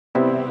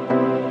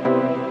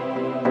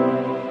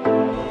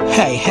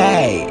Hey,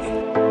 hey.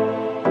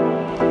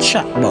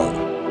 Chat bout.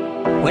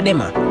 What them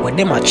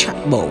a chat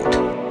bout?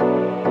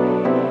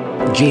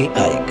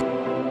 Jayike.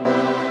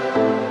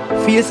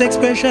 Face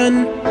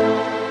expression.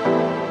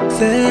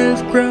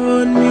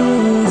 Self-grown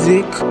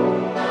music.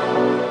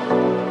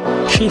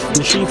 Shift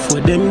me shift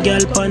for them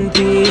gal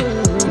panty.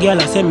 Gal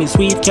a say me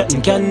sweet cat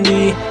and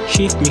candy.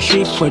 Shift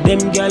for them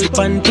gal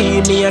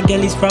panty. Me a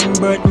gal is from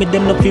birth, me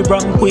them no fi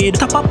ramp with.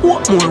 Tap up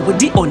what more with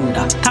the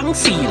under tongue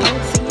seal.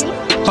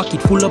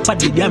 Pocket full up of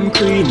the damn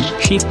cream.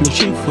 Shift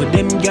for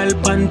them gal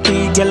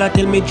panty. Gal a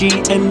tell me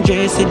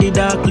GMJ say the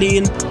dark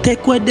clean.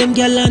 Take with them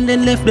gal and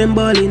then left them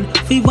ballin'.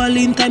 Fi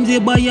Valentine's they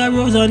buy a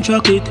rose and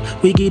chocolate.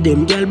 We give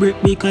them gal brick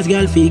because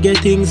gal fi get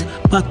things.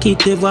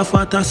 Pocket ever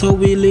fatter so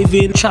we live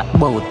in. Chat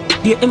bout.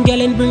 Get them gal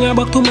and bring her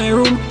back to my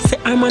room. Say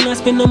I'm gonna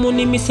spend no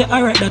money, me say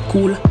alright that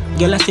cool.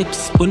 Gal a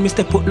steps when me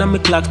step out na me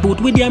clocks boot.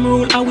 With them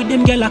roll and with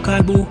them gal a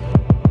call boo.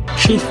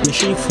 Shift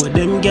for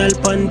them gal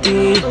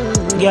panty.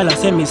 Gal a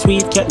say me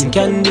sweet cat and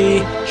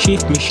candy.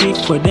 Shift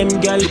for them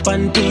gal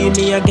panty.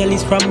 Me a gal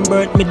is from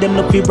birth, me them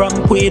no fi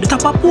ramp with.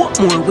 Tap up what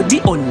more with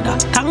the under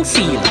tongue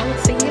seal.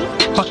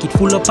 Pocket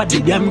full up of the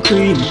damn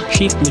cream.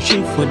 Shift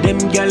for them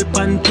gal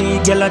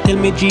panty. Gal a tell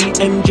me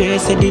GMJ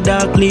say the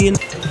dark clean.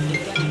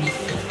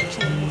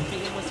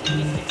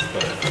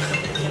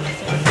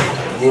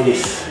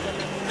 This.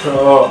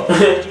 Oh.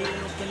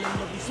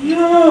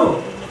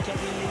 Yo.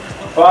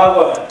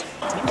 Power.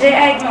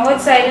 Jayike, I'm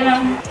outside, you know.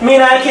 Me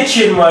in the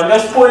kitchen, man.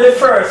 Just pull the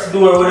first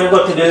door when you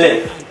go to the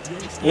left.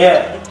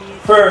 Yeah.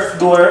 First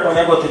door when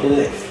you go to the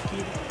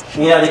left.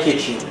 Me in the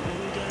kitchen.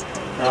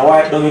 Now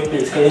wipe down your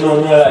place, because you know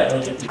me like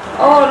that.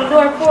 Oh, the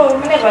door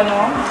pulled. I never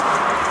know.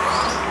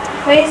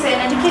 What you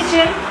saying, in the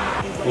kitchen?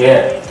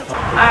 Yeah.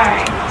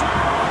 Alright.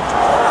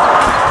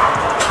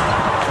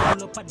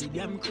 The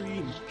damn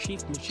cream.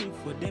 Shift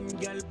for them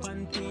gal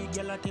panty.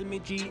 Gal a tell me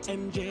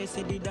GMJ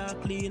say the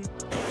dark clean.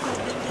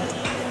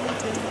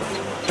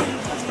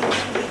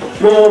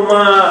 No, ma.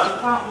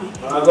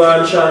 I go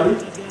on, Sean. You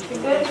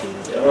good?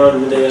 The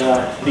one they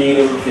are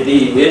dealing with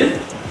David.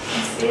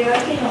 See, I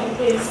clean up the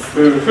place.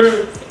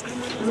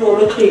 No,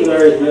 I'm clean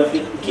already. I have the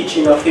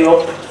kitchen up here.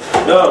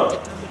 No.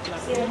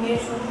 See, I'm here.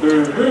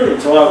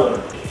 So I go.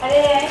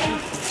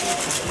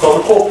 Come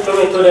cook for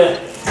me today.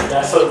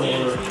 That's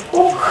something.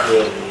 Cook.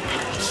 Yeah.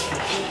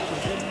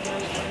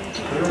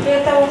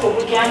 Later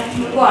we can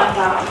go and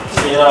talk.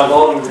 You're not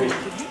hungry.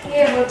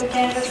 Yeah, but we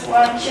can just go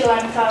and chill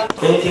and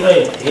talk. Anything I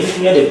eat?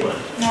 Anything I did, man?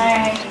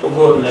 Alright. We'll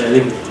go out and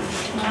live.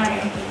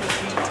 Alright.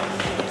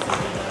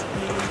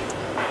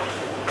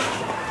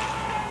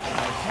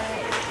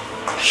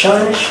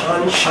 Sean.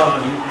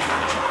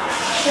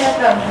 Shut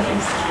up,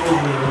 please.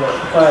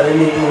 Call the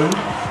name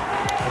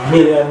a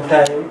million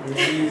times.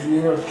 It's easy,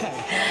 you know.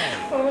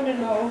 I want to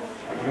know.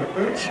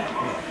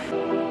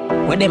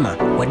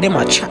 What them a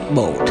chat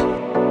bout?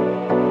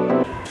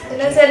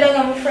 I said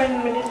I'm a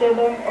friend with the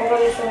dog over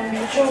the phone.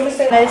 Show me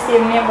say I see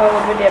me about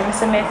over there. I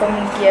say me come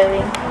in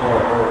yelling.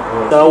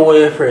 Now who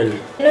your friend?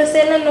 No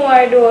say no know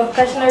her though,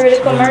 because she not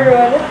really come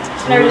around.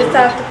 She not really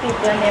talk to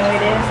people and them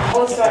with it.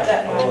 I'll sort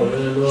that now. Oh,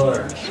 you know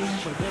her.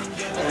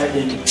 I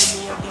did.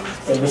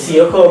 Let me see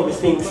you come, this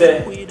thing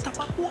say.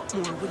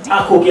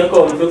 I cook, you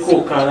come to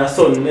cook on a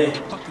Sunday.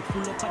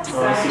 That's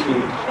why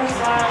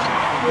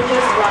we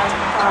just want to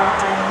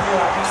talk and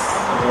relax.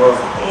 Oh.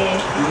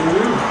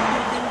 Yeah.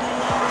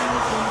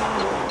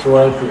 So I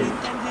pray.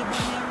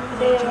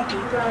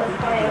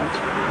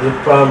 You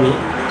promise?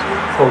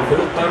 Come to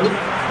look at me?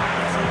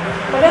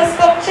 But let's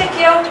come check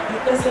you out.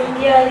 Because I'm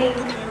yelling.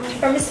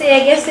 From say,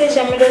 I guess it's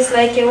just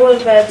like your old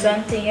vibes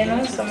and thing, you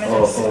know? So I'm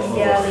just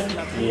yelling.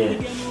 Yeah.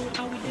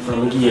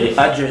 From give you the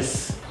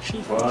address.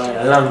 Boy,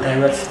 a long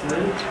time that's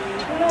still.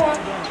 No.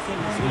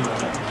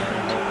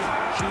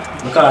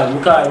 I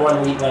call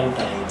 1 week one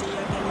time.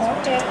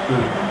 Okay.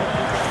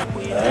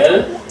 Well,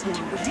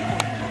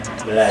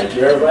 like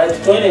your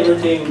vibes and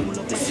everything,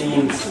 the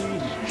scenes,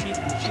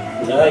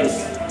 nice.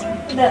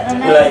 That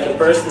nice. Like your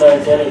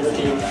personality and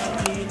everything.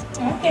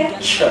 Okay.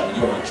 Shut up.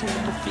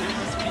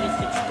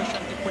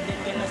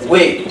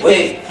 Wait.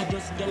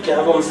 Can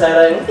I go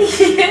inside?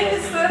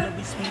 Yes.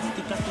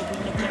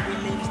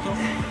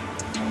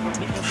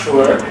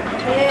 Sure.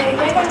 Yeah, you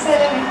can come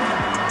inside of me.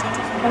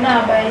 I'm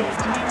not bite.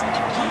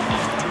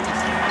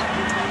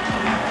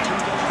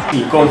 Be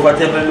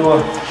comfortable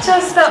though.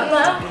 Just stop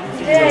now.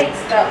 Yeah,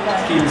 stop now.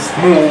 Feel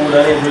smooth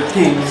and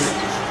everything.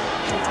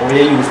 What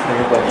you use for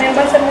your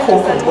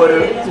cocoa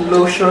butter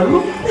lotion.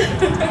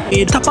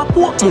 Tap up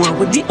what more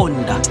with the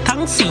under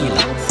tongue seal.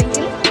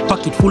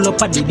 Pocket full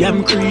up of the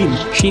damn cream.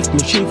 Shift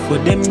for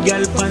them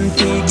gal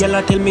panty. Gal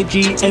a tell me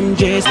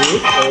GMJ.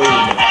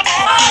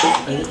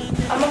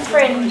 I'm a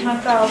friend, I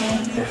call me.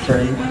 A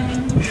friend?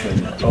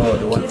 Oh,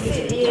 the one.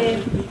 Yeah.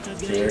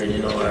 So you already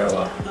know where I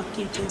was.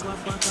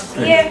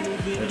 Yeah.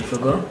 Ready to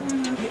go?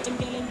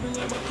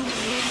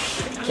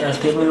 Can't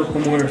stay me look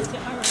more.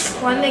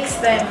 One next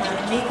time,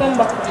 man. You come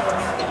back.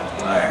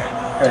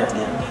 Alright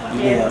then.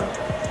 Yeah.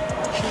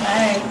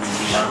 Alright.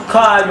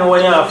 Call me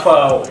when you're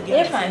far.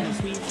 Yeah, fine.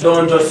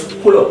 Don't just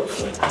pull up.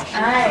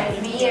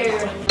 Alright, me hear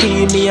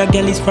you. Me a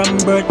girl is from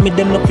birth, me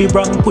them not fi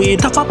rank with.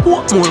 Tap a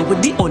pork more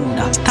with the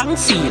under, tongue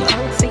seal.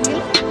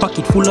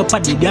 Pocket full up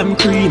of the damn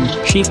cream.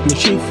 Shift me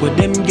shift with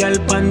them girl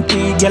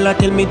panty. Girl a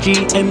tell me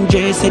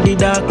GMJ say the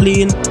dark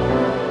clean.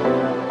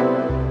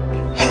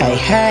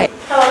 Hey.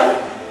 Hello?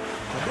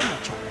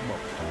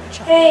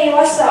 Hey,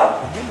 what's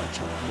up?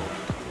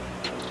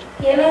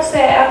 You know, sir,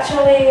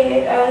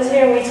 actually, I was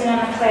here waiting on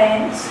a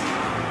client.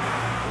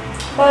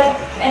 But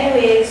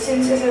anyway,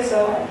 since you said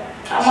so,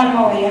 I'm on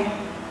my way.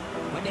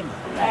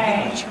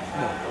 Alright.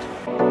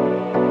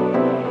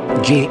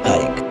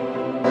 Jayike.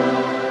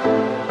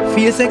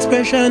 Face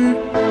expression.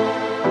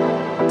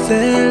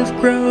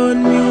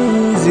 Self-grown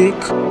music.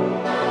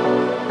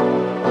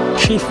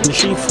 Shift me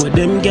shift with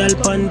them girl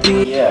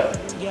panty. Yeah.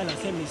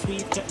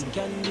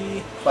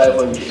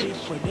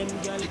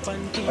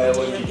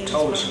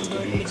 500,000 to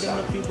be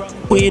exact.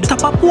 With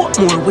tap a pork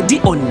more with the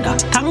under,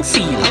 tongue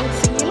seal.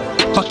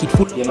 Pocket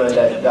full. Yeah man,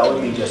 that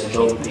would be just a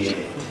down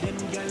payment.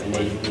 And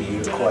then you'd be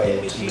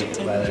required to make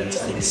the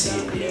balance and the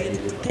same period.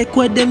 Take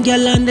with them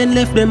girl and then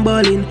left them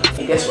balling.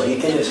 And guess what, you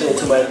can just send it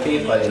to my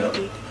PayPal, you know.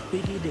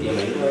 Yeah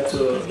man, you don't have to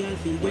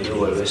with the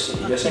whole rest.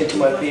 You just send it to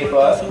my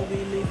PayPal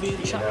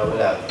and I will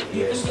have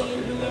your stuff.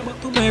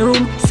 To my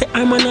room, say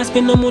I'm gonna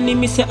spend no money,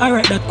 me say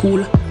alright that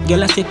cool.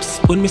 Girl a steps,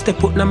 when me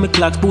step out na me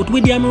clocks boot.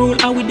 With them roll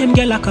out with them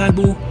girl a call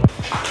boo.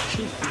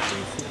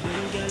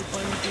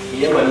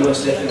 Yeah man,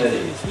 most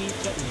definitely.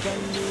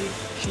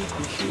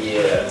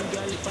 Yeah.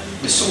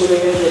 The sooner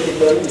you get it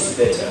done, it's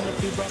better.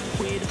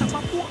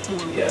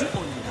 Yeah.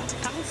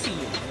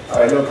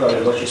 Alright, no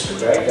problem, watch your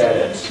speaker, right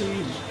guidance.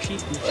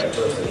 Alright,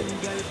 totally.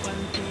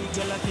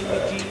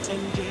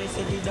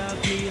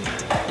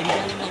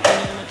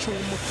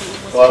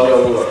 What we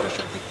on work?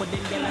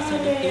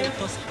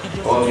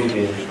 What have you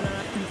been?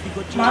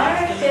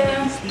 Martin.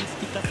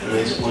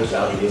 You're supposed to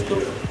have your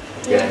too.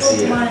 Yeah,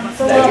 see it.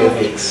 So Like your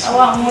fix. I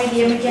want more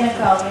idea, me can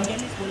call me.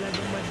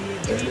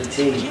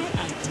 Everything. You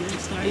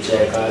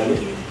try to call me.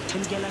 You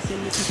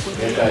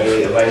call you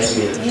advise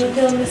me. You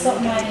tell me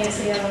something when you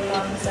say you have a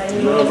problem, so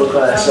you No,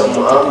 because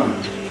something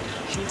happened.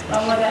 I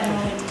want that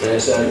now. You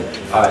understand?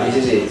 This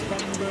is it.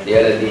 The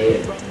other day,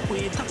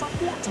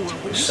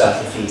 you start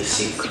to feel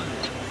sick. You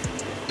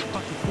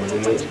know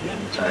what I mean?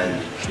 And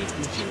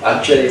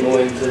actually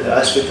going to the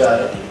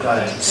hospital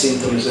because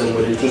symptoms and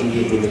what the thing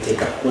gave me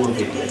take a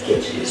COVID and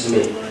catch this me.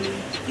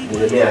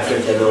 Then me a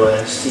friend I know I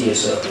stay,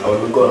 so I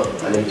would go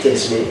and they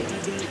test me.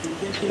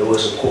 It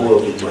wasn't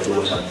COVID, but it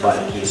was a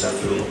bad case of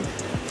flu.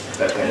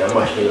 That kind of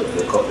mashed me up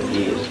for a couple of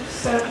days.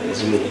 So,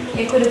 It's me.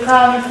 you could have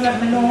called me to let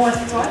me know what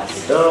it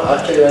was? No,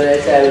 actually when I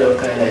tell you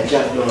kind of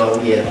jack down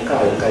away, I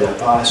kind of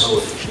pass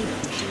out.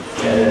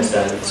 You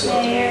understand? So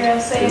Yeah,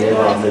 you're saying you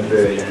never have what? the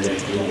bird and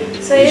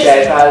everything. So you you- try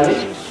to call me?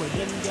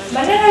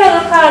 But then I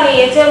don't call you,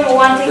 you tell me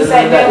one thing, so I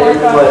That don't work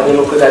you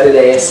out. could have did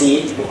it, see,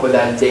 you could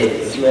have did it.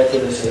 If me I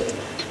tell you, say,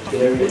 you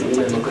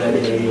could have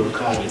did it, you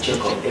call me, check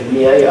up. If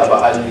me and you have an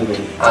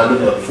argument, I'm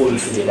not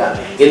fulfill that.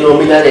 You know,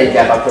 me not that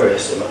type of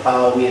person. I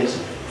always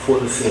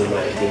fulfill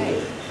my thing.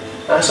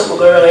 And some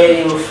go around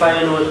here, you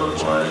find out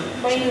what one.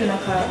 But you don't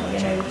call me,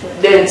 you know you tell me.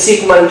 Then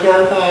sick man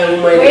can't call me.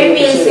 What do you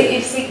mean sick,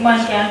 if sick man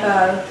can't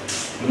call?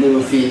 I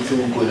never feel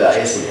too good at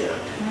listening.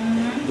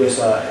 Just,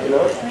 you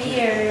know. I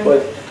hear you.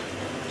 But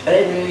I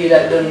didn't really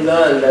that done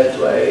done, that's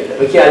why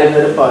we can't live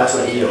in the past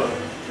not here.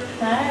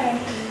 Alright.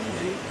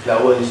 That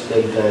was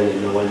the time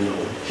in no one know.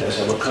 That's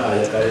why I call you,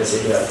 because I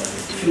said there are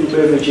few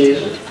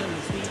beverages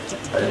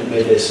and the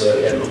better, so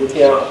yeah, but we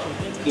can't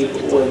keep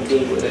one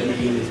thing with the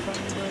deal.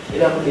 You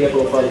don't have to be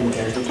about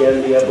Valentine's, you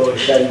can be about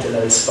Chantal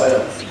and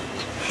Spada.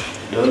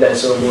 Don't that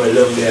sound more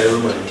lovely and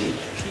romantic.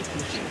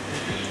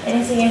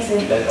 Anything you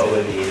say? Like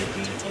our day.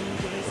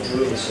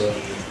 So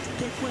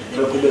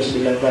you could just be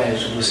like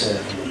vibes with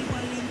yourself.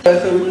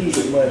 That's how we leave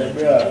it, man,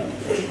 bro.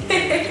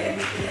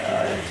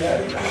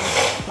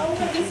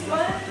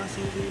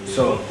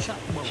 So,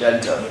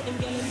 Chantal,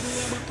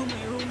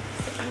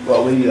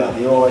 what will you have?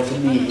 Do you want to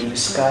be in the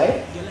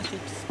sky?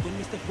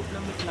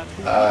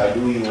 Or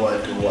do you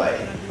want to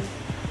wine?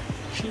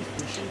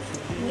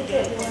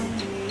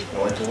 You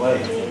want to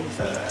wine?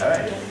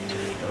 Alright,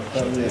 no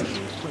problem.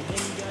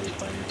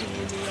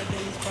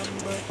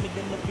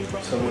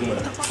 So, you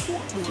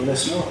wanna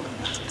smoke?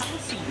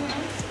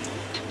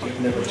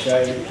 You've never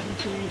tried it?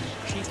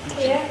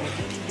 Yeah.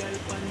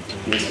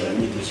 Yes, I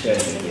need to try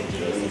it again.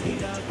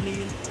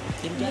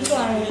 That's why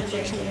I'm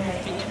drinking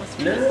right now.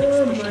 No,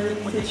 man, I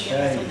need to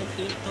try it.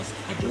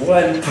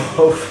 One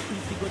puff.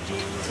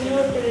 Do you know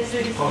what this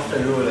is? Puff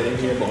and roll in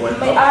here, but one But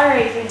puff.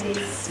 alright with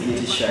this. You need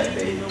to try it,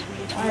 baby.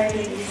 Alright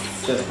with this.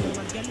 Trust me.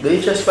 Do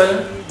you trust Fana?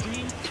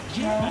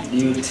 No. Do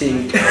you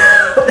think?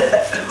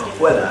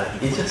 Well,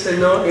 you just said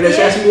no? You don't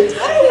trust me?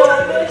 I know, I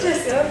don't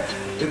trust you.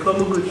 You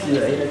come a good thing,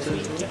 you don't trust me?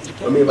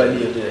 Or maybe I do,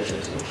 you don't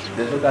trust me?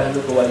 Just look at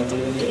one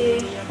thing.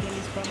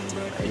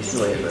 Yeah. It's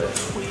not even.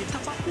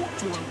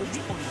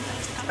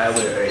 I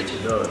will urge you,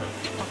 no.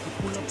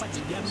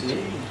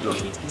 See? Look.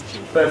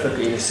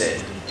 Perfectly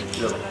innocent.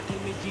 Look.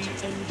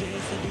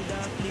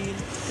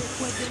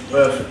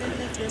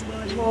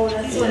 Perfect. Wow,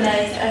 that's so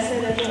nice. I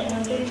said I don't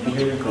want it.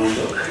 Here you go,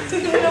 look.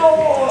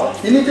 No.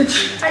 You need to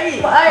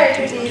I'm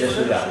tired of just this.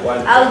 do that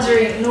one. I'll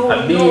drink. No. A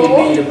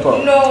beanie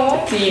puff.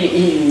 No. A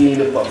teeny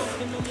beanie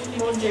puff.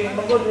 No drink.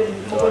 I'm good with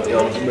it. So,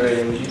 I'm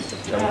burning with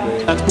this. I'm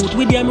burning. I put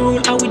with them roll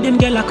and with them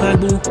girl I call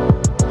boo.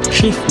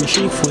 Shift me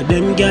shift for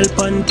them girl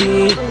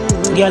panty.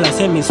 Girl I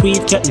say me sweet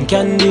cotton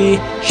candy.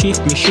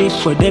 Shift me shift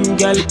for them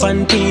girl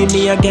panty.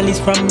 Me a girl is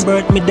from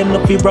birth, me them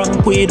not fi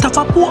ramp with. Tap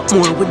a pork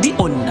more with the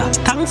under,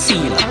 tongue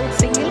seal.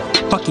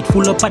 Pocket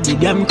full up of the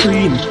damn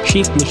cream.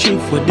 Shift me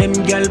shift for them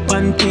girl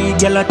panty.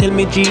 Girl I tell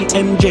me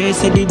GMJ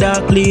say the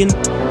dark clean.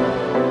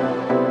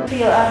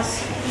 Feel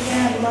us. You can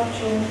have the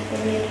bathroom for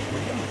me.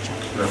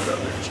 No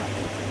problem.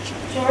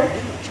 Sure?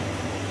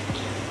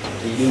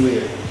 You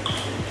weird.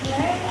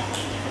 Right?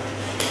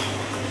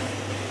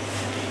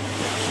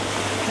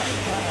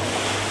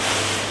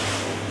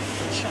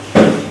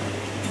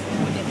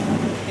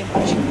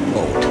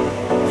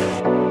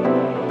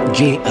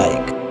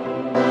 Jayike.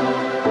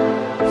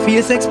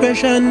 Face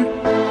expression.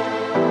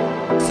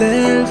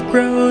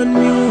 Self-grown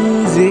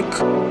music.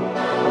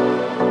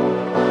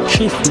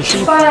 Shift me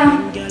shift.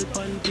 Fine. Girl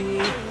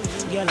panty.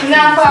 Girl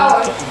Now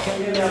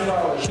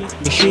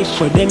forward. shift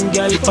for them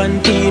girl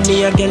panty.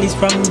 Me a girl is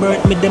from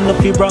birth, me them no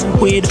fi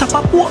ramp with. Tap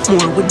a pork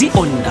more with the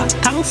under,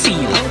 tongue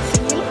seal.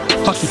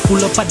 Pocket full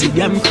up of the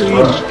damn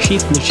cream.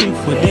 Shift me shift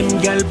for them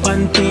girl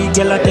panty.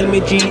 Girl I tell me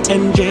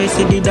GMJ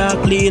say the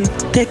dark clean.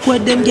 Take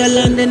with them girl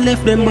and then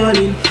left them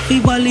ballin'. We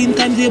ballin'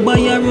 times they buy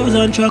a rose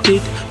and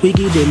chocolate. We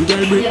give them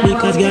girl brick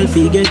because girl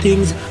figure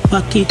things.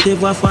 Pocket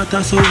ever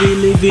fatter so we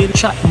live in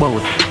chat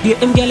bout. Get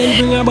them girl and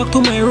bring her back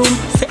to my room.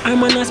 Say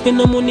I'm gonna spend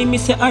no money, me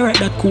say alright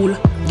that cool.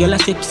 Girl I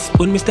say psst,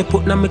 when me step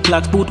out na me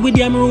clocks boot. With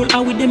them roll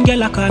and with them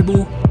girl I call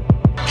boo.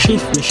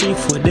 Shift me shift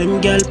for them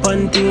girl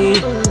panty.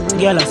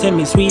 Girl I say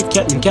me sweet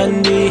cotton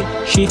candy.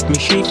 Shift me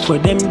shift for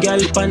them girl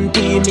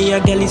panty. Me a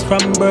girl is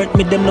from birth,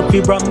 me them no fi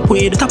ramp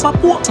with. Tap a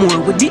pork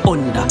more with the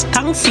under,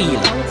 tongue seal.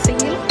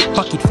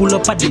 Pocket full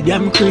up of the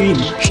damn cream.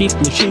 Shift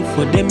me shift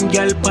for them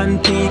girl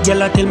panty.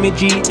 Girl I tell me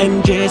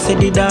GMJ say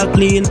the dark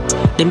clean.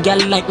 Them girl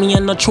like me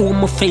and not show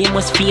my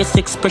famous face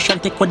expression.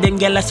 Take what them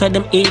girl I say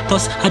them hate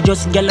us. I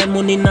just girl and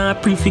money now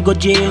pre-figure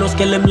jealous.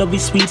 Girl them love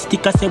is sweet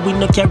stick. I say we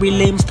no carry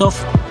lame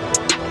stuff.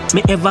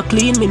 Me ever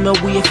clean, me no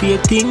way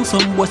fake things.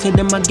 Some boys say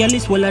them a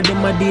girlies, while of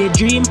them a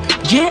daydream.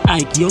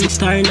 Jayike, young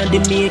star in the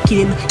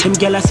making. Them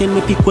girl I send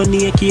me pick one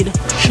naked.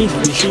 Shift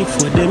me shift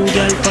for them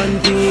girl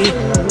panty.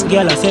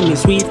 Girl I send me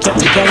sweet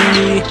cotton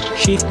candy.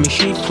 Shift me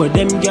shift for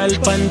them girl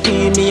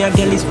panty. Me a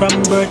girl is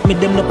from birth, me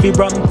them no fi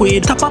ramp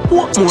with. Tap a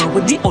pork more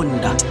with the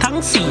under,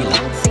 tongue seal.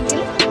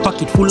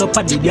 Pocket full up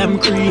of the damn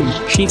cream.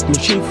 Shift me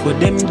shift for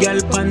them girl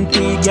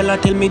panty. Girl I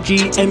tell me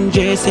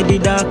GMJ say the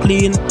dark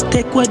clean.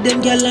 Take with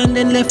them girl and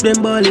then left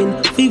them ballin'.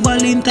 We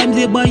Valentine's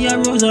they buy a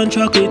rose and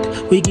chocolate.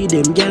 We give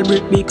them girl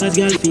brick because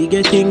girl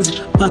figure things.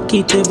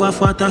 Pocket ever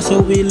fatter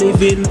so we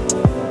live in.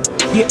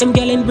 Get them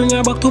girl and bring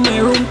her back to my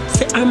room.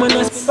 Say I'm on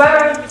a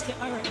Spur.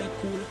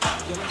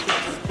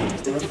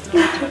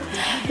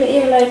 You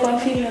hear like one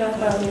female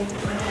probably.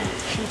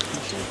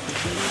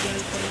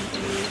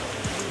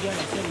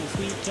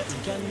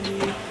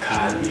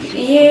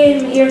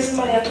 Yeah, me hear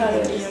somebody I call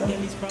you.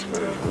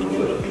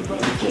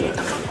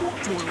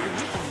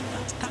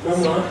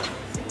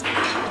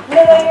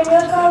 Never hear me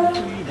call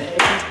you?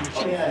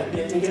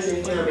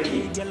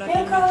 Me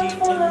call you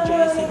phone and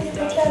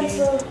I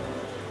cancel.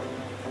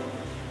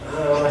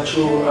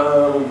 True,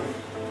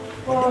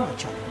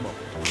 What?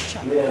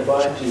 yeah,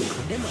 but you.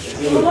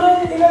 You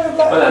never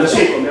buy. Well, I'm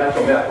sorry, come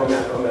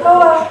here.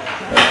 How?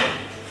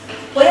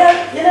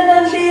 Well, you don't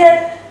done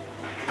yet.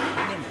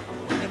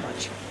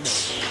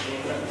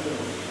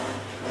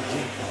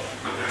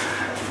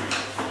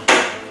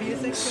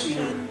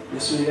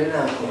 This will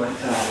not come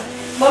at all.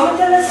 Mama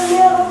tell us when you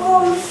ever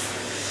come.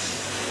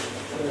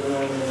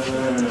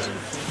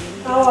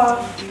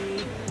 How?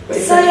 But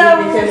you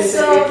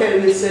tell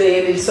me say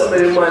you need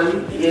somebody man,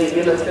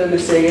 you not tell me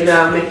say you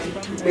not make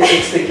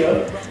expect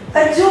you.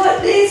 I do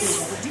this.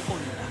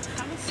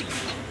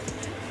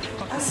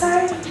 I'm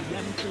sorry.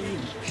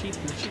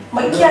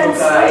 I can't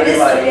say this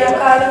when you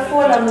call the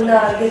phone and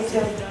I get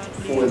you.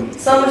 Phone.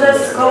 Some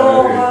just come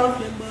over.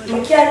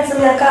 I can't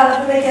say I call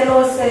to make you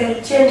know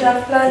say change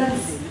of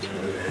plans.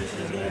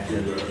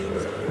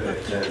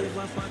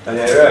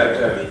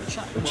 Right.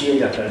 Change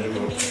that plan.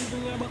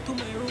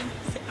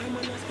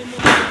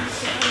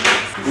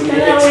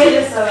 Can I wait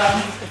this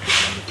around?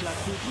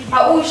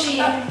 How is she?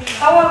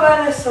 How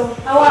are you so?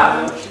 How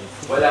are you?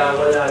 Wala.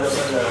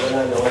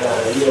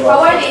 How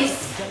are this?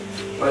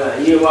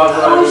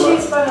 How is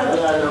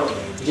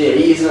she? Jay,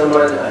 he's no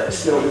man,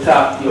 still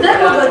top. Don't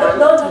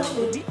touch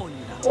me.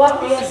 What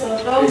me so?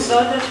 Don't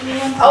touch me.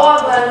 How are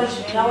you?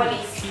 How are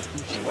this?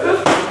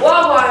 What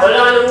are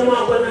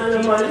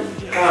you?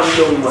 Calm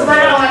down, man.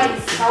 How are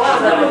this?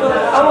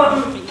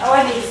 How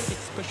are this?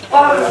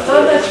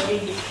 Don't touch me.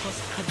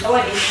 How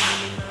are this?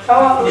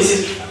 This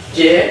is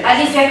Jay. And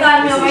if you call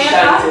me over your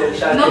car,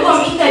 Shantel. no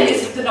come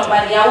introduce it to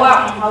nobody. How are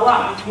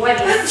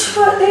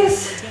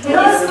this? You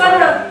know what's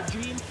going on?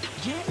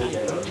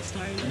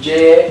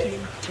 Jay,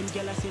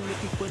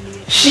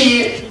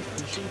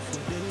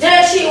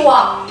 she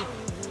walk.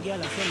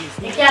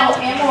 You can't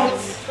open your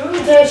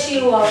mouth. Jay,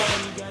 she walk.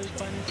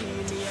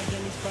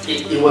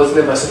 it was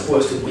never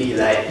supposed to be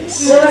like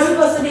this. Never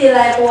supposed to be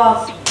like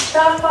what?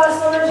 Talk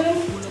fast, Virgin.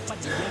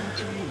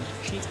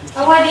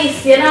 And what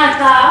is you not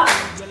talk?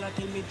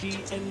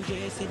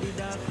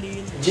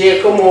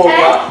 Jay, come over,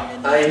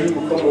 and you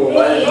come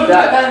over, and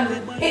that.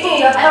 You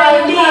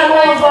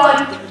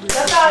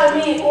call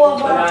me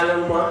over.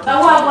 I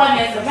want one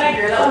as a my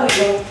girl.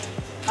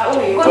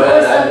 Good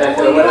person.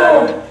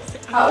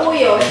 Who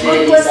you?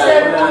 Good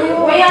person. Who you?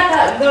 Where you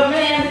talk? Go me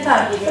and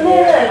talk.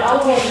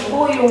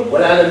 Who you?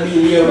 What are the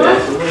media?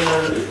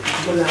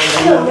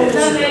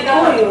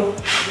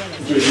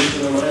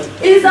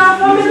 Is that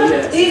from me?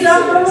 Is that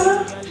from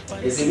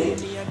me? Isn't it?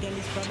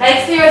 Like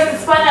seriously,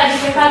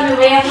 Spanish, you call me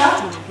where?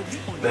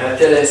 May I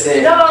tell you,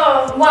 say? No,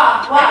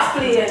 what?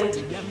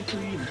 Explain.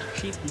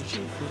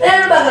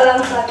 Everybody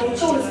talking,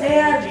 choose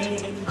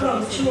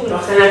come choose.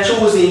 What kind of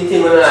choosing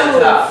thing when I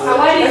talk?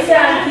 Why do you say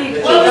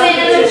well,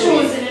 I'm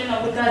choosing,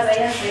 because I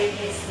have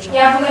this.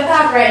 Yeah, I'm going to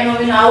talk right now,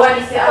 what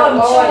do you say?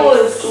 Come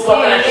choose. What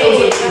kind of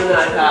choosing thing when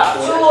I talk?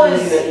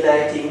 Choose.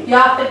 You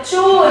have to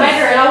choose. My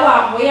girl, I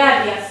want, we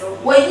are there, so.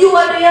 When you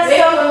want to do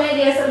yourself, we are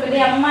there, so, but they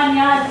have money.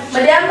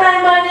 But they have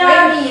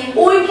money.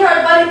 Who will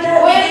care about it?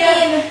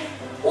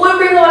 We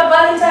bring out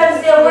Valentine's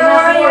Day, where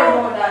are you?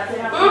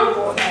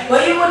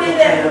 What you want in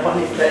there?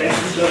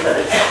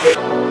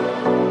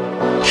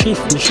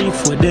 Shift me shift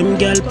for them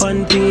girl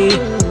panty.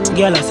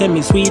 Girl I say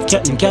me sweet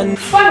cat and can.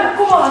 Fine,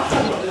 come on.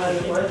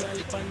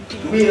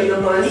 We have the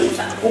money.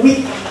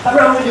 We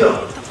around with you.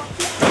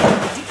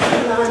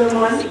 The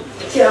money.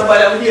 Can't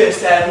bother with your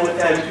style more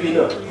time to you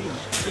know.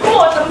 Come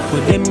on.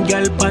 For them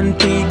girl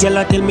panty. Girl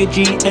I tell me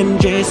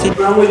GMJ say.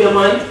 Around with your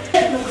money.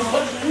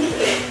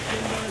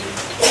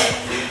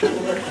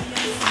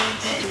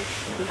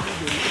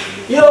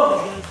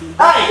 Yo,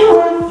 hi.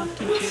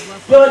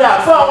 Yo, that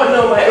forward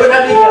no man. Yo,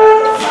 that big guy.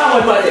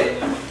 Forward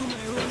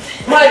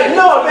man.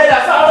 No,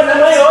 better forward no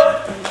man.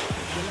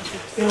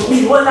 Yo, we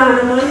want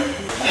that man.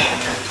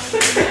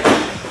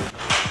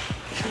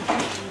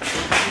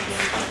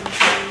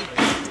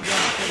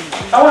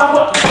 I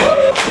want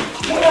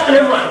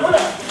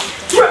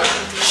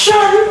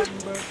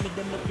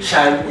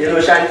Shan, you know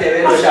Chantel,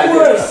 you know Chantel.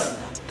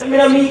 I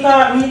meet her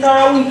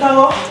a week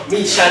ago.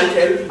 Meet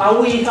Chantel. A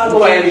week ago.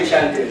 Why you meet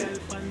Chantel?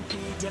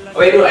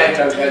 Why you know I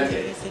can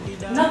Chantel?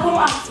 No, come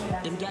ask me.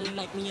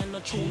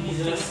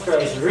 Jesus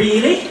Christ,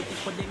 really?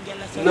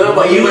 No,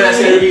 but you wanna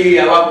say really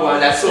about one.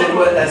 That's so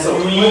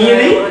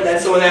really?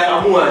 That's so like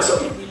a more so.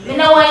 You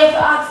know why you have to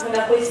ask me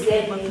that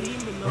question?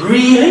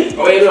 Really?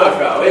 Where you know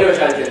from? Where you know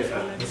Chantel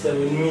from? So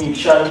we meet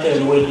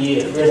Chantel with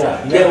the brother.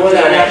 Yeah, what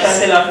are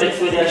Chantel flex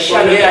with the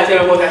Chantel, you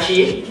tell about a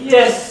she?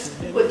 Yes.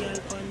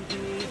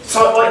 So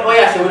why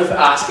you say we have to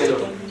ask you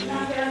though?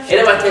 You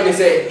never tell me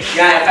say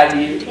yeah I can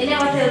deal. You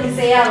never tell me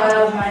say you have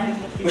a woman.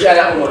 Which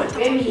other woman? What do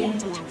you mean?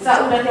 So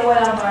who does what a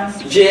man?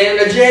 Jay,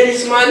 the Jay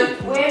this man.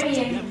 What do you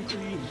mean?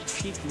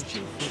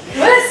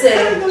 Listen.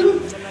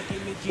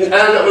 I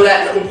don't know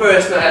like nothing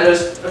personal. I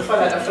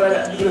feel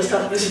like you know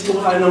stop listening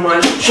to her no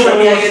man. Show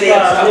me again.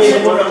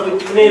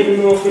 Maybe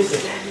no officer.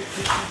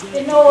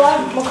 You know what?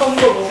 I'm come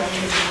go.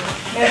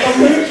 I'm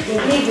come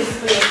leave this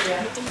place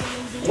here.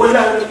 What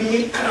are the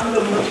big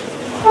camera man?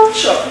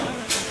 Sure.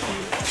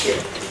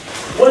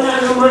 What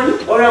are the man?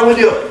 What are we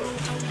doing?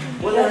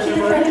 What are the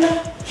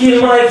man?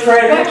 Kill my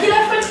friend. You're kill a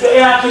friend?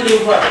 Yeah, kill him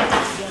friend.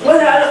 What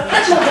are the...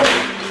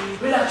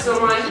 Relax no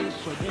man.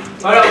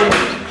 What are we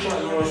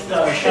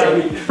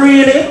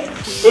Really?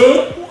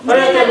 When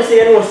you tell me say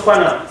you know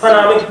Spanner,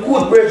 Spanner make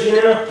good bridging,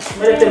 you know.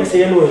 When you tell me say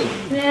you know him.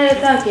 Yeah,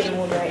 talking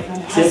mood right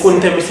now. So you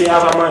couldn't tell me say you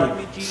have a man.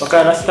 What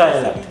kind of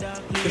style that?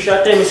 You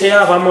should tell me say you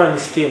have a man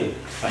still.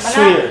 I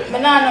swear. You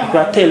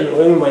can tell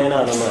when you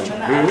have a man.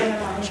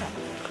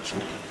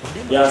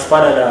 Yeah,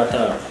 Spanner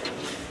that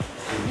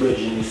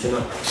bridging this, you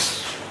know.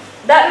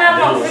 That not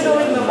what we do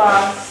with my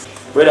boss.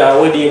 Brother,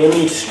 how do you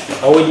meet?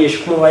 How do you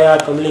come over here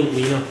come link me,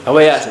 you know? How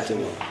are you asking to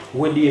me?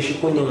 When do you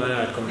come over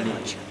here come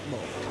link?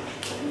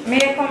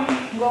 May I come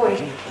go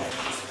away?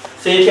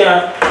 So you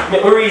can't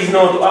make a reason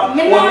out to have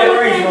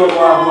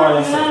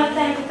one. I'm not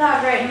time to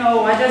talk right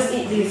now. I just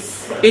eat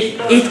this.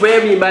 Eat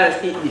where we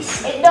balance, eat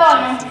this. It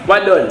done.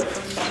 What done?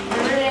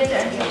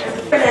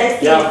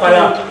 Yeah,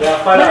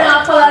 fire. I'm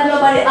not following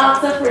nobody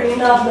after for him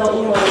have no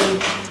woman.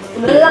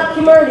 I'm lock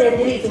him early and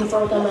delete him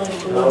from my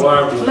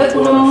phone. Make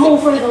him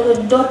move for the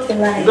dirty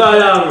line. Go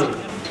along.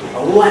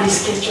 What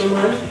is kitchen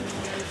man?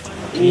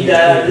 Need a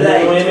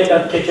light. When you make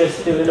that picture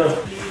still, you know.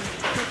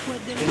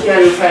 You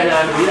can't find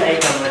out the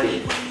light man.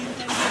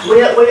 Where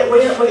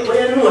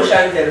you know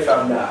Chantel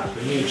from that?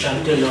 You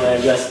Chantel now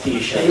at your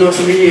station. You know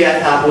some video I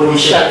talk about the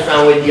shot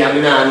from with the I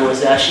know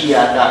say she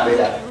talk about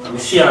that. I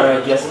see her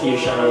at your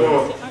station.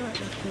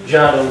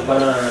 Jordan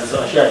Banana,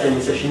 so she tell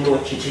me say she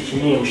know she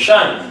name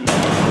Shan.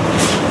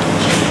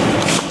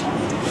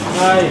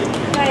 Hi.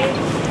 Hi.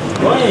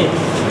 Why?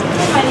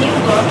 Come on, you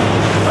go.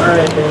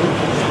 Alright then.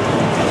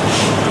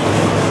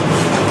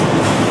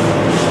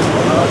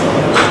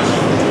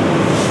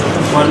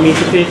 want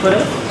me to pay for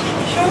that?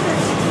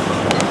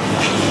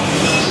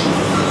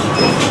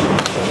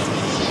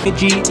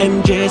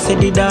 GMJ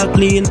said the dog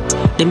clean.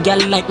 Them gal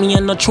like me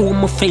and not true,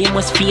 my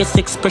famous face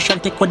expression.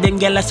 Take what them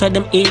gal I saw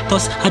them hate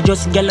us. I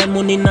just gal and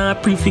money now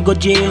pre-figure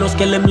jailous.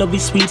 Gal them love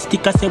is sweet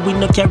stick. I say we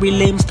no carry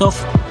lame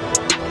stuff.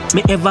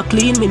 Me ever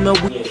clean, me no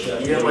we.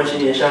 Yeah,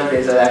 machine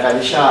champagne so like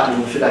the shark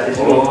you feel that is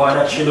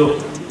that you do.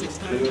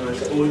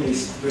 All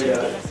this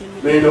brother.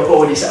 Me know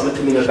all this happened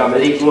to me no come. I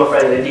live my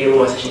friend the day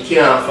once she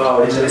can't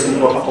afford it. So listen to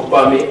my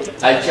papa me.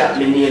 I jab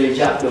me nearly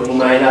jab no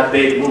mama in a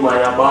bed, mama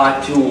in a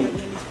bar too.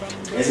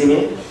 You see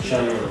me?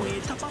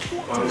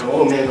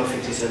 Oh, man, go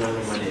fix this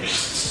another money.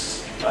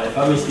 If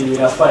I miss you,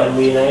 that's fine.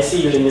 We ain't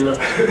ceiling, you know. I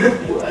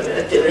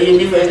tell you,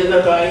 different in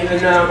the car, you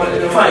know,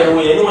 but fine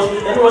way. You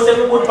know what's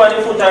every good part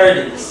of foot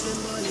already?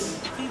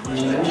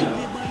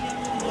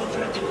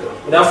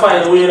 That's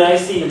fine way in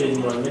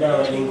ceiling, man.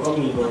 Without any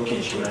coming on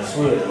kitchen, I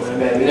swear.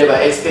 Man, we never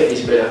expect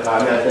this brother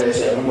because I tell you,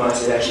 say, Mama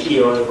said that she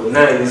here on the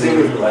night, you see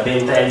me? But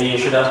then time you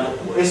should have.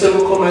 When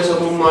someone come and say,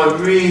 Mama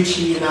reach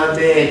in her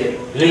bed.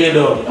 Lay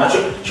down.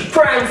 She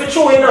prime for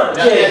chewing up.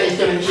 Yeah,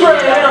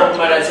 prime up.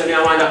 Mother said,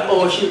 I wonder,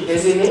 oh shit, you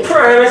see me?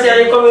 Prime, I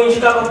say, you come in, she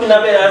come up in the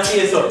bed and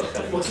say so.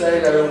 What's that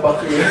in the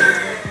back here?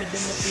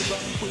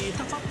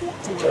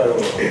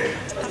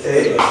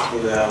 Hey,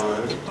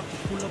 man.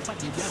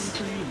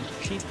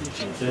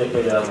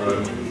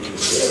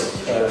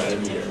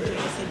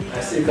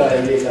 I still got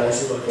a make and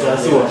see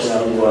what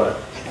I'm going.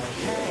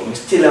 I'm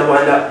still a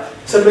wonder.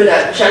 Somebody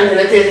that Shannon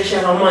tell you she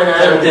have a man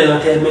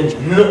and tell me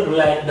nothing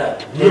like that.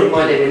 Nothing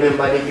man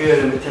remember the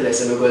girl me tell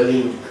us I'm going to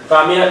link.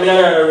 Because me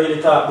don't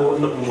really talk about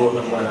nothing about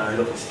no man and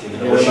nothing still.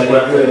 Remember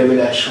the girl me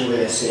that show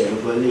you say I'm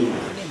going to link.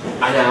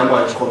 And a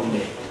man come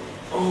there.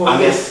 Oh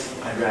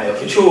yes. I drive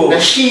up. True. Now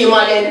she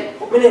man then.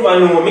 Me never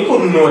know, me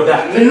couldn't know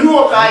that. Me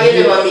know because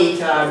you never meet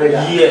her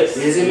brother. Yes.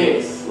 You see me?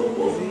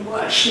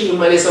 She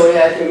man is so you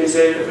tell me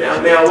say,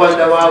 I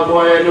wonder what I'm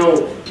going to know.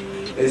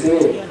 You see me?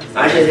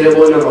 I should tell you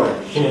about no man.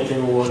 She don't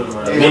tell me about no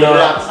man. You know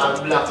blacks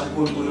and blacks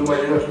good woman,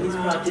 you know. You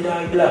not the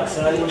dog blacks.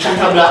 Shut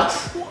up blacks.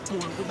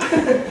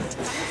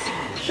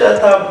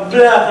 Shut up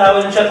black. I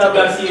wouldn't shut up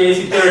black see you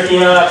see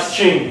 13 half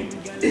string.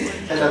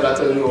 Shut up blacks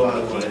don't know what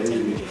I'm going to do.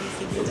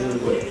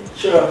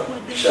 Sure.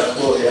 Shut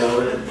boy,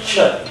 yeah,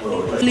 shut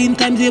bro. Clean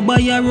times they buy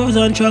a rose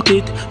and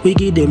chocolate. We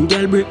give them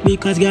girl break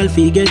because girl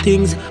figure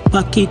things.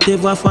 Pocket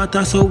ever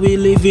fatter so we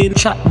live in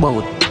chat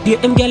bout.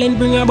 Get them girl and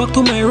bring her back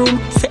to my room.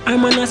 Say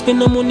I'm gonna spend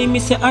no money, me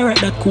say alright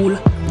that cool.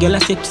 Girl I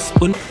say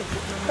spoon.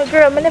 Oh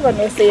girl, I never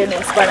know say your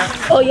name Spanner.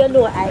 Oh, you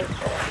know I.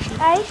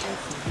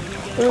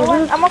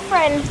 I'm a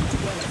friend.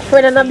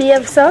 Friend and a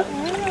BF, sir?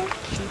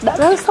 That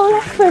don't sound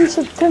like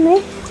friendship to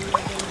me.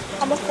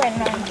 I'm a friend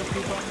man.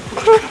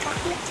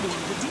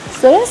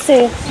 So you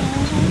say?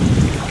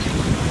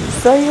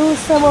 So you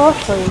say my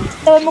friend?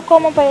 When I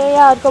come up in your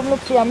yard, come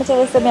look for you, I tell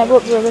you say I go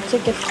up there to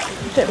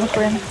check my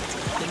friend.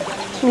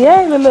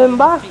 Yeah,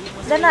 remember?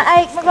 Then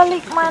I go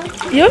lick man.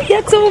 You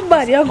get so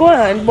bad, you're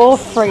going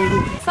both friends.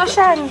 So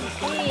Shan,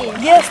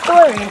 Yes,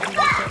 story.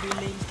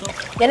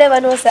 You never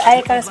know say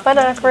I can span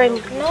a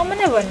friend. no, I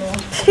never know.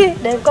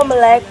 They come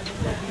like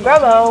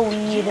grandma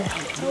weed.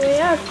 Oh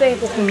yeah, say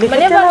it. Me I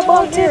never tell know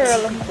about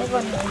girl. it.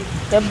 Never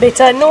know. You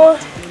better know.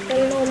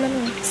 Tell no man.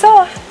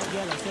 So,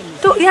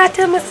 you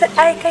tell me say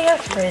I can your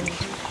friend.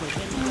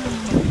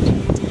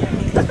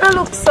 That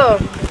look so.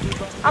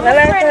 I'm You a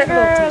like friend that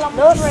girl, look? I'm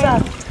No a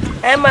friend. sir.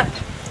 I'm a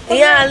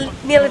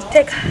nearly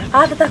take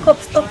all the cup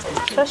stuff.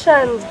 So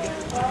Shan,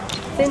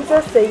 since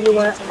you say you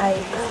want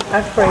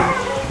a friend.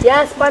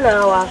 Yes,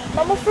 Panawa.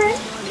 I'm a friend.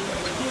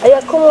 Are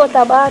you come out of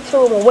the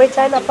bathroom, wait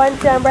in a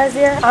panty and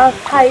brazier and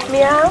fight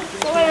me out?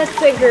 So when I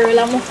say girl,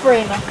 I'm a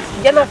friend.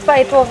 You're not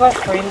fight over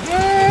friend.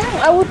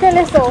 I would tell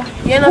you so.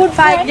 You're Good not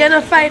fight. friend. You're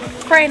not fight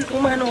friend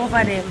woman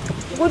over them.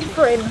 Good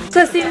friend.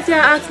 So since you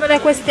asked me the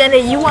question,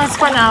 you want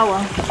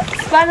Spanner?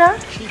 Spanner?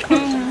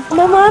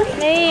 Mama?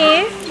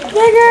 Hey.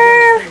 Yeah,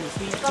 girl.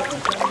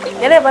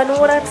 You never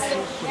know that.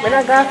 I'm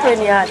not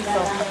girlfriend yet,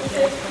 so.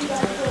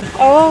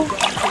 Oh.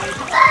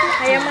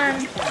 Hey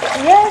man.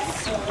 Yes.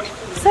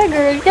 So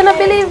girl, you don't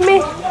believe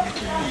me?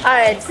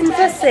 Alright, since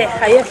you say,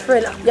 are your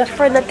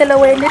friend not tell you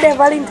when the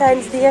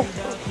Valentine's Day?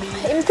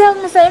 Him tell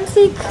me say I'm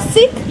sick.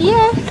 Sick?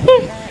 Yeah.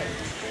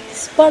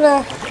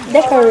 Spanner,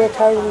 decorate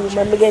her room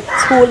and we get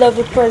 2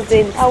 lovely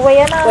presents. Oh,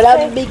 where you now?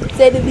 Well, a big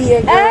teddy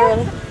bear,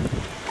 girl.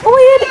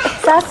 Weird.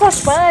 That's what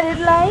Spanner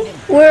did like.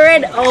 We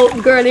red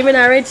out, girl. I'm in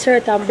a red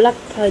shirt and black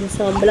pants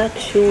and black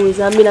shoes.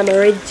 I'm in a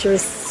red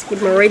dress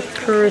with my red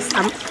purse.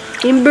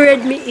 I'm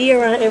braid me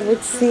ear and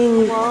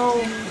everything.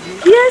 Wow.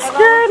 Yes,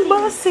 girl,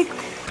 basic.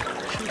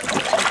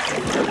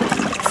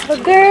 So,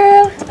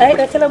 girl, I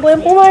don't tell a boy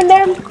I'm woman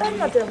them. I'm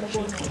not telling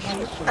you.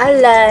 I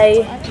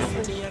lie.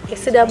 You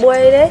see that boy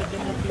there?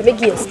 Let me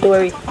give you a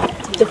story.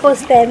 The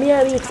first time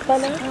I meet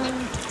Spanner,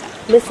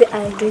 I say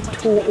I get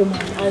 2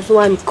 women as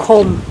one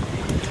come.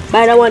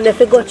 But I want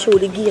to go through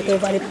the gate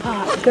over the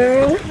park,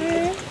 girl.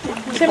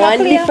 One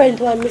different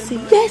one, I say,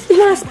 yes, you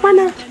want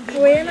Spanner.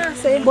 Where you not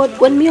say? But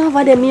when me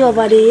over there,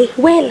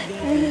 well,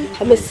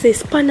 I say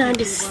Spanner and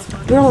this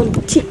brown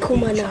thick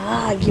woman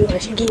argue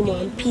and she give me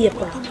one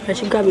paper and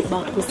she grab it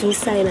back. I see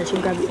sign and she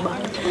grab it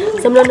back.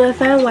 So I don't know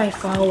if I'm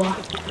wife or what.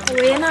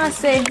 What you not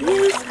say?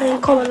 Yes,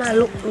 and come and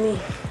look at me.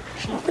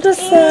 I just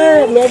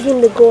say, me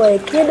give the go. You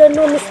don't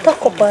know me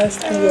stuck up and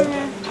stay.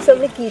 So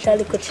I get a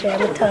little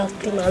chair, I talk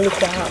to him and look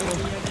what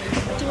happens.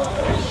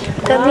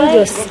 Can we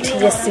just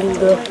stay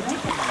single?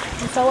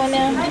 So when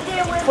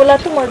you're full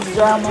of too much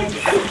drama.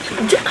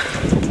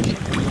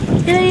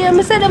 Yeah,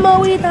 I said them a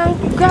wait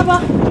and grab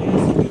her.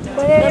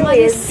 But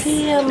anyways,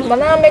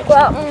 man, I make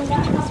what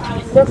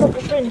break up the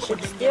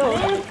friendship still.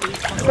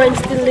 Friends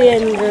still there,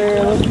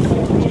 girl.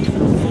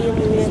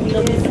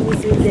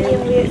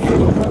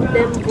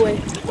 Them boy.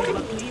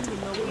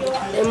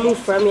 They move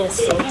from here,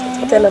 so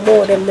tell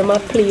about them a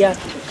player.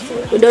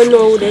 We don't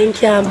know who they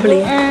can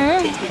play.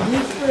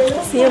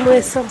 Same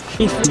way, so.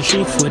 Shift me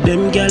shift for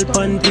them gal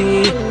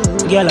panty.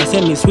 Girl I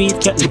say me sweet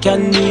cat me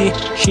candy.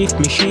 Shift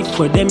me shift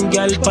for them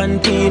gal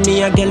panty.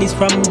 Me a girl is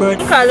from birth.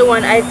 Call the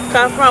one I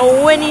come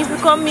from when if you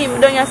come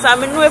in, don't you say I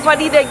know if I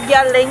did a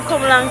girl then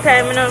come long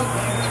time, you know.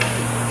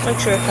 Make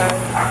sure call.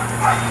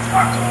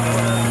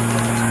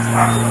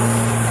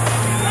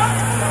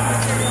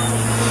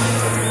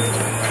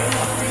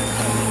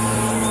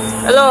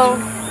 Hello.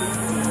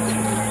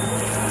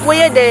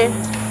 Where you there?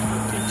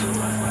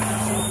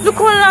 Look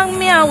how long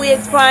me and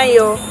wait for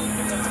you.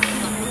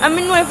 I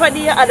mean, know if I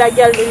did other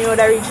girl then you would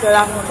have reached a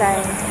long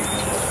time.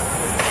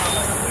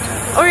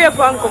 Hurry up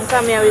and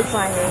come here and wait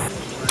for you.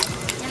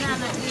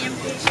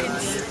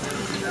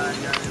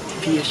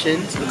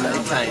 Patience with the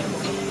time.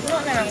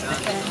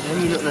 I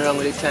mean nothing wrong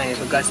with the time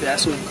because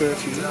there's some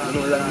curfew. You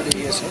know wrong with the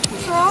year, so.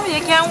 So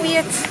you can't wait.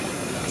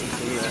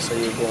 Yeah, so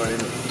you're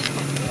going.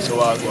 So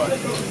I'll go on.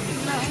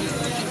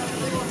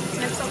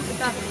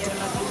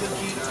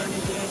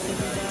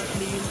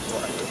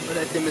 But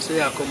I think I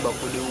come back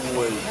with the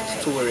whole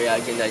story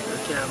again that you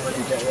can't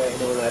manage that right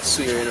now, I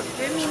swear, you know.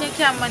 What do you mean you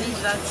can't manage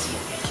that?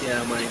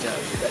 Can't manage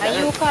that. Are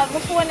you called my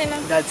phone, you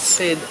know? That's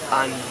said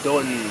and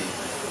done.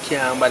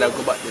 Can't bother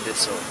go back to the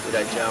so with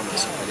that jam or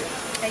something.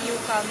 Are you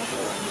called my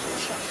phone?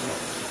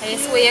 And you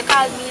swear you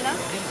called me, now?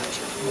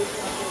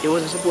 It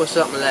wasn't supposed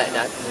to happen like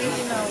that.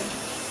 Really now.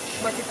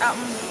 But it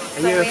happened.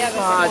 And your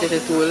father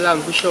did it too long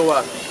for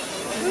shower.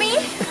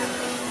 Me?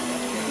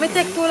 Me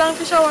take too long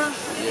for shower?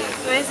 Yeah.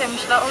 So you say I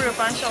should have hurry up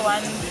and shower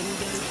and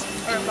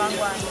hurry up and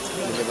go on.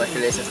 You never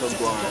tell us to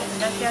go on.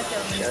 That's what you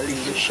tell me. Shall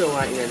leave the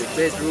shower in the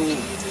bedroom.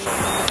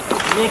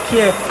 Make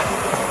care.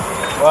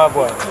 What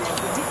boy?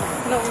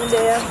 Nothing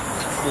there.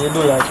 You do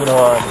like you know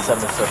want this and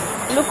this.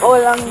 Look how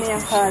long me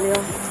and call you.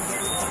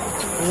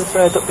 You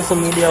try to put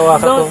some media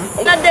walk at home.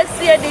 Not that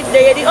see the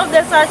day, the up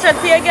there search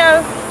for your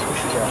girl.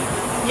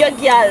 Your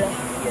girl.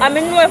 I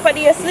mean know if I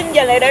do a slim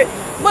girl like that.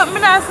 But I'm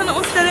not saying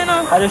nothing still, you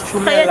know. I just so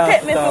you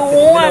take me for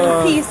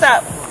one piece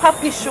of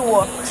happy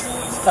show.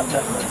 Stop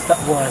that, man. Stop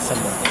going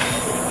somewhere.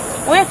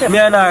 Wait a minute. Me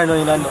and her, no,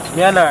 you know.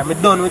 Me and her, me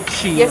done with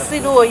she. You see,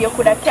 though, you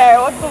could have carried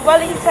out for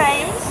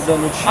Valentine's.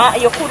 Done with she.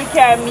 You could have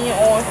carried me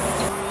on.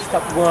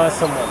 Stop going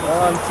somewhere. I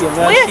want to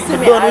tell Where you,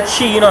 me done with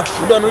she, you know.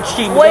 Me done with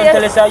she. Me don't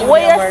tell us how you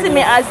where you see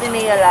me as in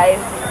your life?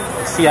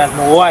 See as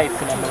my wife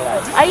in my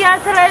life. Are you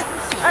tell her?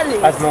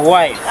 As my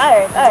wife.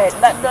 Alright,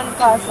 that don't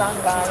pass on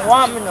gone.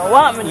 Want me know?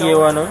 Yeah,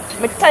 want to know?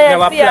 Me tired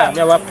of you. Me have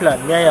a plan.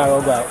 Me and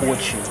you go to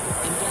Ochi.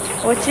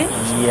 Ochi?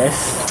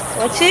 Yes.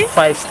 Ochi?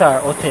 5-star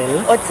hotel.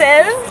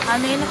 Hotel?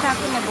 And then you're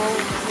talking about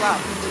what?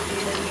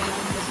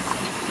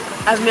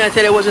 As me I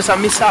tell you, it was just a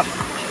mishap.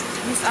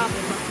 Mishap?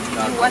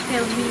 You what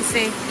tell me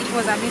say it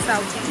was a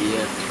mishap?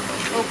 Yeah.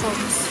 How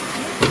comes?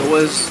 It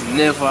was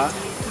never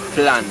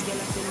planned.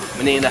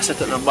 I mean, I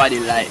set up nobody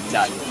like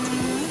that.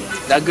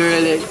 That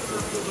girl,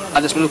 I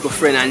just look a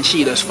friend and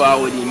she just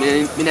forward him.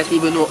 I not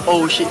even know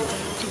how she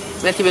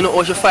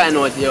find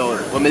out yo,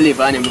 when I live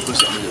and him look for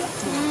something.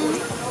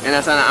 And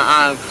that's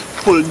I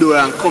pull door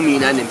and come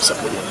in and them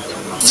something.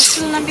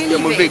 You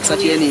I'm vexed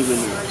that you ain't even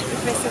know.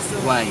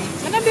 Why?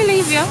 I don't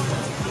believe you.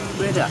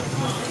 Brother,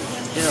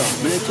 yo,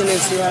 I tell you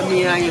say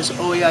me and you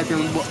oh yeah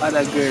them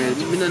other girl.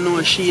 I don't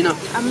know she you know.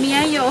 And me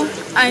and you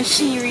and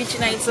she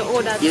reaching out so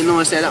all that. You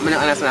know say that I don't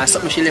understand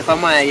something she left for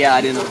my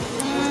yard, you know.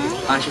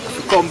 And she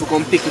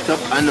come pick it up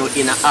and now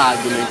in an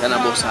argument and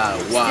about her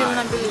wow. Still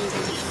not believe it.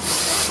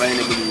 Why you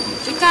not believe it?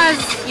 Because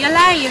you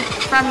lie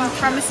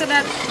from me say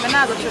that I'm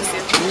not gonna trust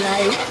you.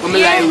 Lie? What me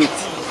lie with?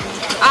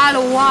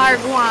 All war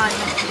go on.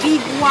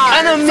 Big war.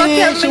 I don't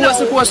mean she was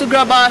supposed to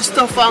grab her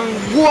stuff and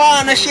go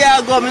on and she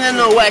go. I don't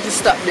know why to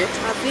stop there.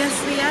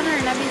 Obviously I know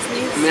in a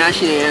business. Me and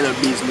she ain't no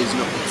business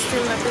no.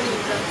 Still not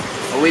believe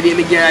that. When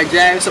they get her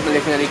drive something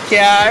left in the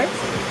car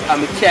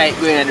and me carry it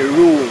going in the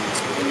room.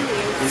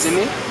 You see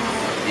me?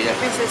 Yeah.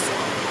 Princess.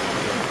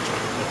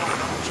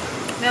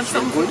 I have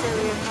something good? to tell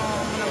you.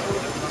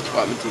 No,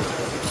 What me tell you?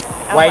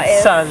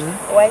 White sand,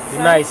 White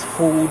sand. nice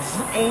foods,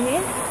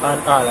 and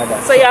all of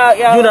that. So yeah.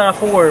 You don't have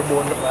to worry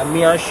about it.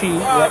 Me and she, you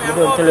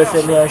don't tell us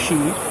me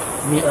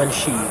and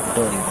she,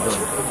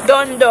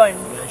 done. Done.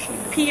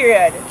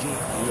 Period.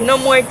 Yes. No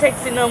more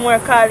texting, no more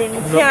calling.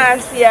 You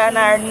can't see her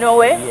nor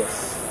know it.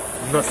 Yes.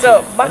 Not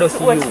So, you. back I to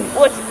don't what see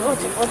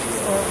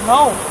you. no.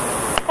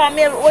 Can't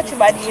be able to watch your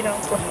body, you know.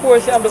 Of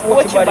course you have to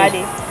Watch your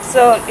body.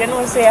 So, you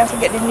know, say I have to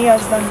get the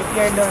nails done, the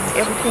hair done,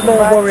 everything.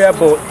 Don't worry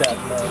about that,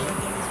 man.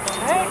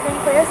 Alright, then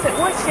for yourself,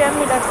 watch your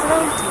me, that's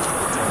now.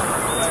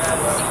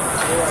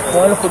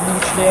 One look at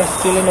beach there,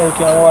 still you know, you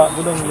can walk,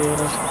 go down there, you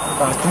know.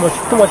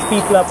 Too much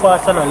people are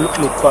passing and look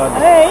for this.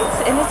 Alright,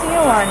 anything you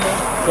want then.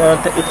 You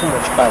don't take it too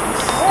much for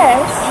this.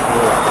 Yes.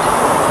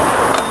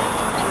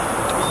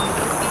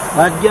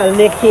 Bad girl,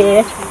 Nick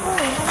here.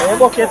 Hey,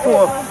 bucket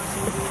too.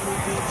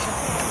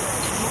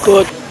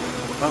 Good.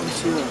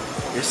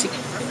 You're sick.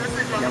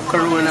 You have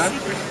corona.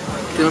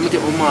 You want me to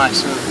get my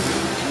mask?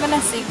 I'm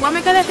gonna see. What am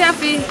I gonna have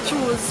to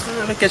choose? I'm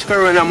going to catch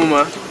corona,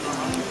 mama.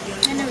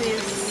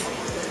 Anyways,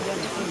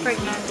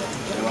 pregnant.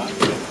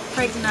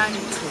 Pregnant.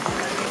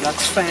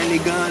 That's finally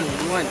gone.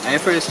 One. Are you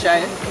first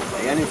child?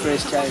 Are you your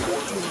first child?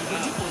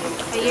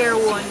 A year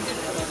one.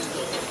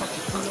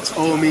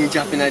 Oh, me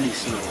jumping at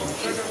this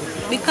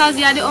now. Because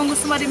you're the only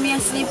somebody me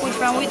sleep with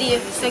from with you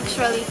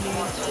sexually.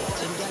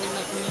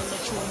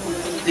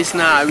 This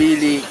not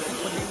really.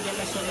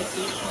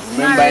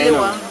 Remember, Not really you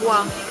know?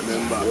 wow.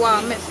 Remember.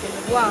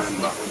 Wow.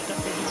 Remember.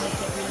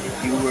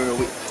 You were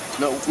with.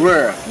 No,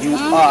 were. You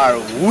are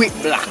with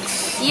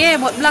blacks. Yeah,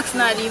 but blacks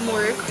not even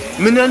work.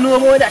 Me don't know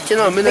about that, you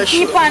know. Me I not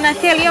keep sure. on, I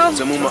tell you.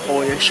 So, mama,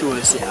 how you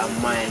sure say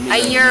I'm mine? A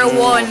year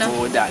one.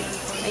 About that.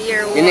 A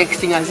year The one. next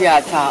thing I say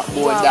I talk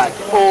about that.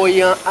 Oh,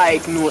 you and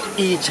Ike know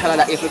each other.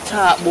 That if you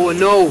talk about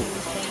now,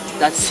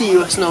 that's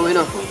serious now, you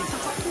know.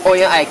 Oh,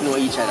 you and Ike know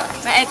each other.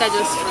 My Ike are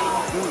just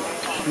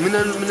free. Me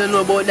don't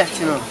know about that,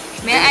 you know.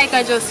 My Ike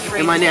are just free.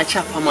 The man a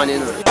chopper man, you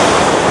know.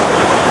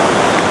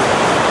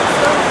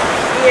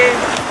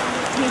 Yeah.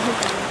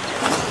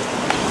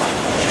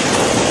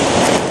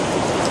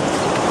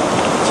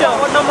 Sure,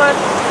 what no man?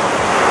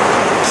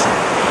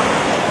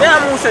 Me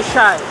am Musa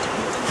shy.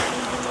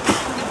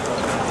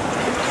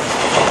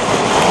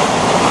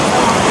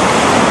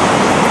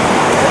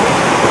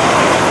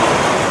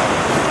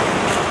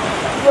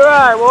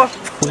 Right, what?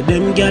 For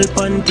them gal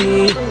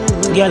panty,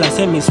 gal I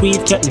say me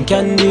sweet cat and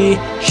candy.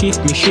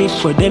 Shift me shift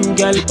for them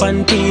gal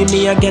panty.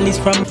 Me a gal is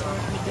from.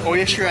 Oh,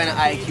 you sure an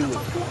IQ? My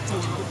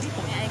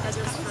Ike are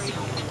just free.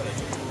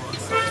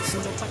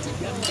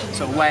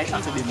 So why it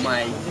have to be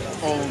my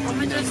own?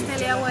 I just tell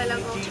you a while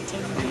ago.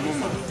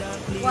 Mama.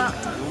 What?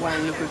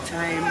 One little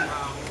time.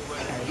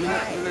 You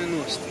don't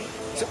know.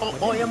 So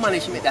how you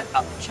manage to make that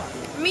up?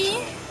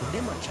 Me?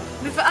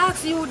 If I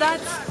ask you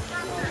that,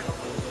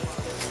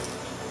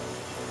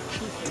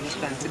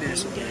 Plan for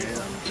this, okay?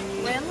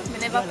 well, me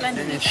never planned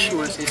Then you it.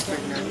 sure say it's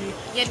pregnant?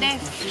 You're deaf.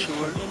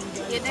 Sure.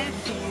 You're deaf.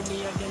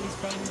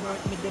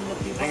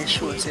 Are you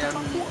sure say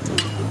I'm me?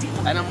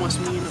 And I must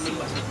mean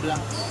because of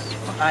blacks.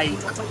 Ike.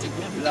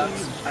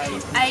 Blacks.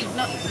 Ike. Ike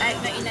not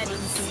in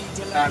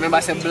this. I remember I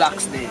said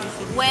blacks then.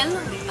 Well,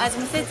 as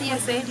I said to you,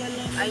 say,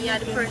 I am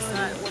the person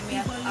when me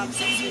have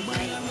sex with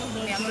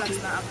me and blacks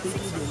not have sex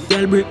with.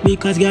 Girl break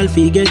because girl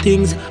figure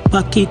things.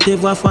 Pocket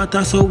ever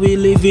fatter so we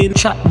live in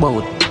chat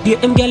bout.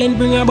 Get them girl and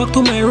bring her back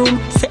to my room.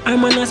 Say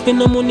I'm gonna spend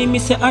no money, me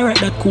say alright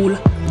that cool.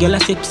 Girl I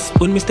say psst,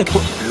 when me step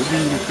up. You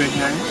really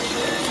pregnant?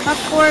 Of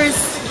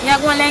course, you're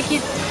gonna like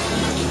it.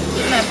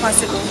 It's not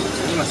possible.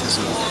 You must say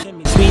so.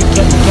 Sweet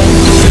cat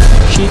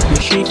candy. Shift me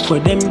shift for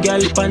them gal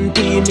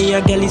panty. Me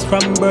a gal is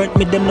from birth,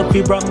 me them no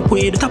fi ramp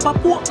with. Top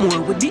up what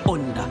more with the on.